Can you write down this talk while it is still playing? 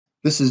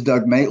This is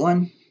Doug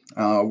Maitland.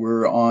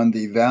 We're on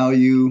the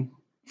Value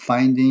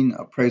Finding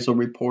Appraisal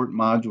Report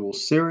Module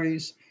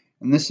series,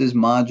 and this is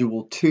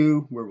Module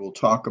 2, where we'll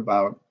talk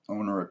about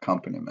owner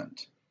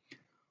accompaniment.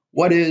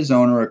 What is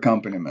owner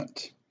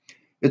accompaniment?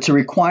 It's a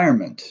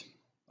requirement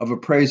of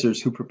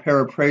appraisers who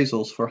prepare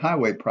appraisals for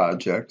highway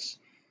projects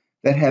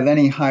that have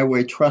any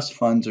highway trust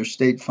funds or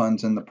state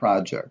funds in the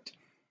project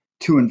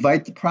to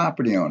invite the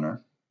property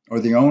owner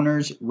or the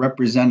owner's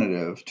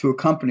representative to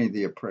accompany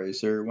the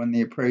appraiser when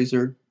the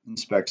appraiser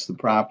inspects the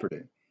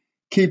property.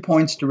 Key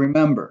points to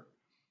remember.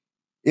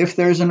 If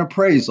there's an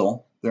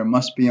appraisal, there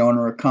must be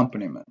owner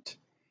accompaniment.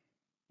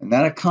 And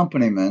that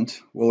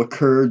accompaniment will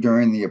occur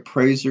during the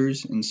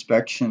appraiser's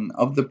inspection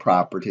of the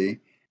property,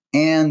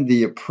 and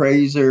the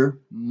appraiser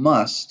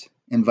must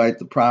invite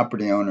the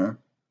property owner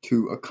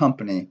to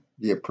accompany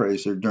the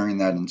appraiser during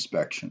that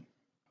inspection.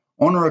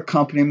 Owner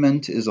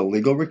accompaniment is a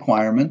legal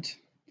requirement.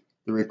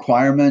 The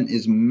requirement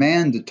is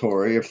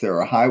mandatory if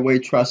there are highway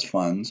trust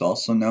funds,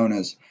 also known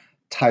as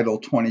Title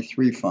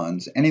 23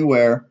 funds,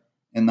 anywhere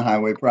in the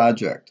highway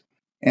project.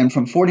 And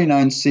from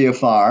 49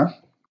 CFR,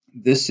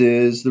 this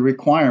is the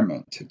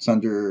requirement. It's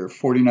under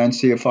 49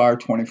 CFR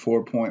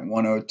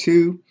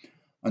 24.102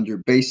 under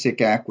Basic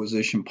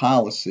Acquisition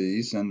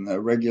Policies, and the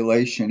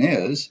regulation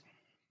is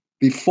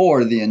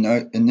before the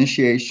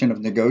initiation of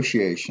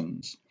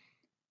negotiations,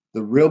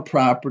 the real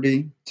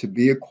property to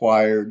be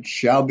acquired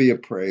shall be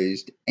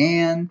appraised,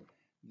 and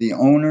the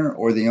owner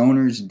or the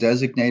owner's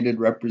designated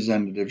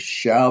representative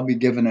shall be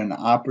given an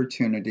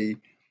opportunity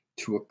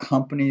to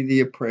accompany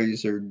the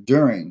appraiser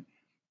during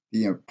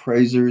the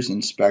appraiser's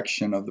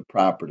inspection of the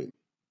property.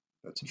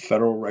 That's a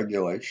federal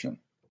regulation.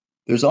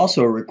 There's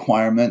also a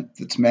requirement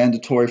that's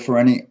mandatory for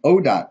any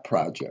ODOT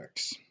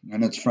projects,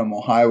 and it's from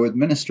Ohio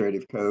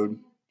Administrative Code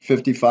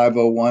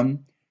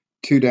 5501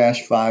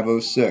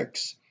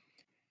 2-506.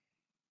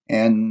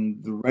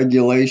 And the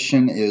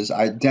regulation is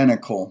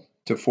identical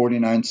to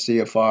 49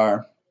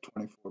 CFR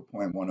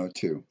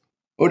 24.102.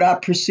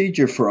 ODOT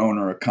procedure for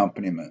owner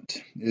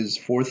accompaniment is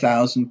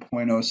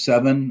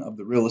 4000.07 of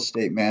the Real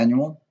Estate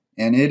Manual,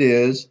 and it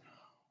is,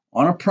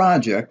 on a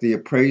project, the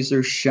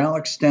appraiser shall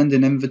extend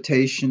an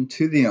invitation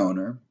to the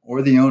owner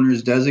or the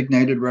owner's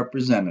designated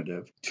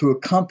representative to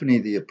accompany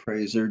the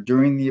appraiser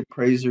during the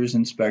appraiser's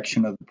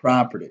inspection of the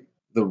property.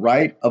 The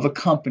right of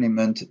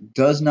accompaniment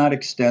does not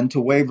extend to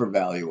waiver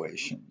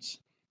valuations.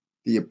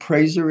 The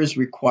appraiser is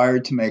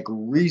required to make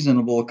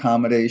reasonable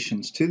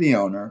accommodations to the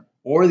owner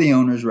or the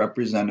owner's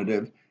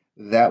representative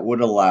that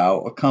would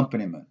allow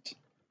accompaniment.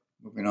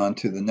 Moving on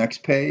to the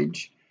next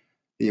page,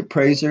 the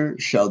appraiser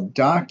shall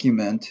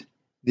document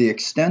the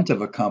extent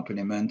of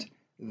accompaniment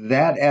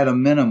that at a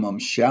minimum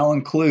shall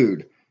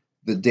include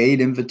the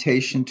date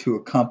invitation to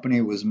accompany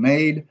was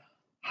made,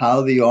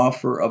 how the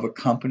offer of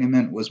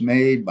accompaniment was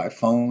made by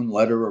phone,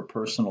 letter, or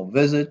personal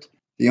visit,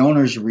 the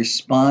owner's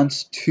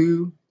response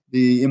to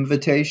the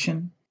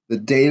invitation, the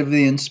date of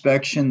the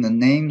inspection, the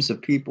names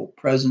of people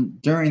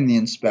present during the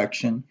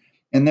inspection,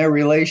 and their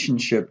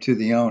relationship to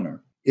the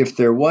owner. If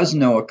there was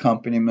no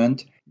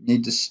accompaniment, you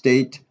need to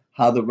state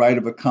how the right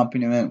of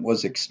accompaniment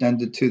was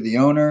extended to the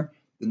owner,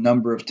 the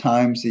number of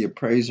times the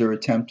appraiser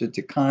attempted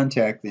to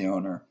contact the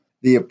owner.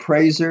 The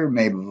appraiser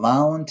may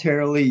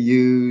voluntarily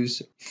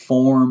use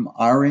Form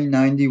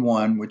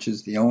RE91, which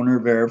is the owner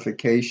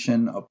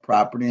verification of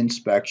property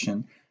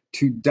inspection,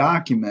 to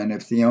document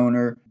if the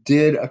owner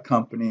did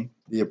accompany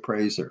the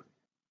appraiser.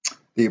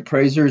 The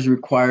appraiser is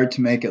required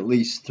to make at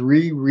least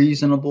 3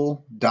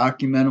 reasonable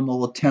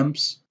documentable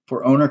attempts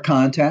for owner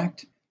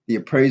contact. The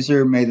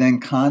appraiser may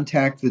then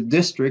contact the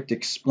district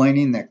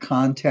explaining that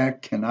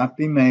contact cannot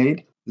be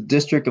made. The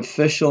district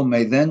official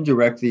may then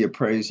direct the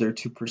appraiser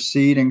to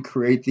proceed and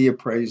create the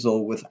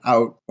appraisal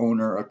without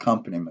owner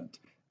accompaniment.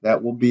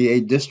 That will be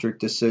a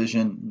district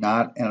decision,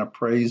 not an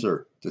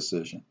appraiser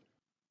decision.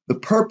 The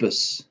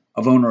purpose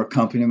of owner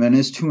accompaniment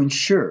is to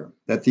ensure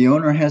that the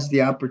owner has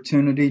the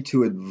opportunity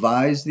to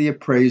advise the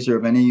appraiser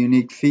of any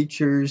unique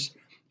features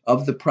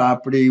of the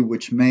property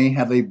which may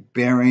have a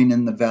bearing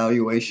in the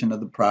valuation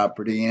of the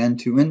property, and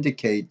to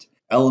indicate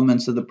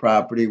elements of the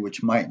property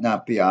which might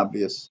not be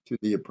obvious to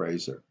the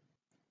appraiser.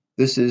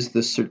 This is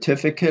the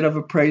certificate of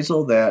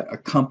appraisal that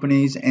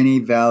accompanies any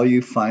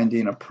value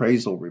finding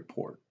appraisal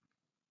report.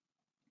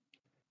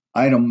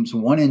 Items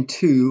 1 and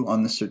 2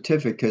 on the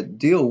certificate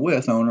deal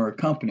with owner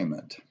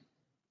accompaniment.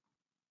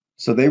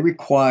 So they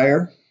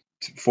require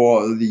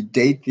for the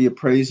date the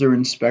appraiser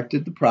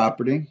inspected the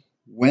property,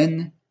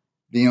 when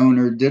the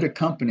owner did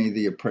accompany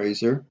the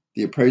appraiser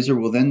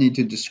will then need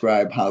to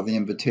describe how the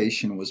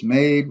invitation was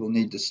made, will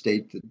need to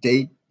state the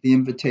date the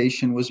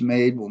invitation was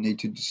made, will need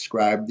to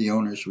describe the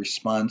owner's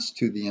response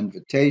to the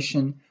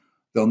invitation,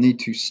 they'll need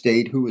to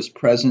state who was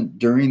present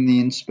during the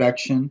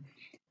inspection,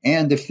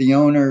 and if the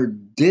owner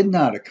did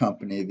not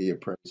accompany the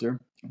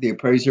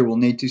appraiser will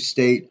need to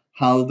state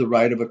how the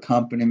right of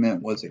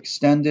accompaniment was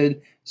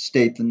extended,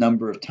 state the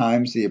number of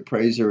times the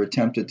appraiser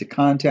attempted to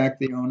contact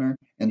the owner,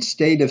 and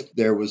state if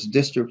there was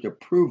district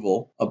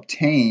approval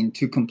obtained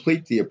to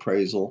complete the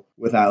appraisal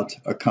without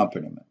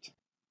accompaniment.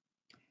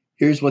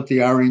 Here's what the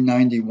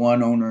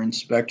RE91 owner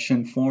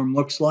inspection form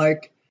looks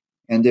like.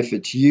 And if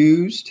it's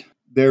used,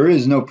 there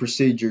is no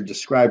procedure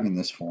describing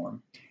this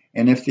form.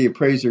 And if the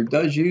appraiser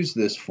does use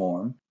this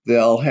form,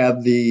 they'll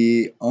have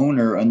the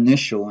owner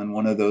initial in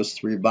one of those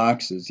three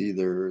boxes.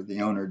 Either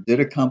the owner did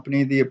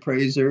accompany the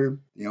appraiser,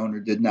 the owner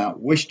did not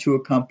wish to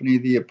accompany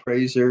the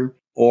appraiser,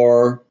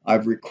 or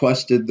I've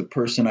requested the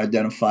person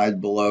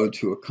identified below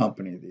to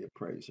accompany the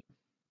appraiser.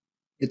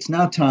 It's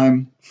now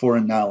time for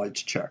a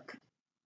knowledge check.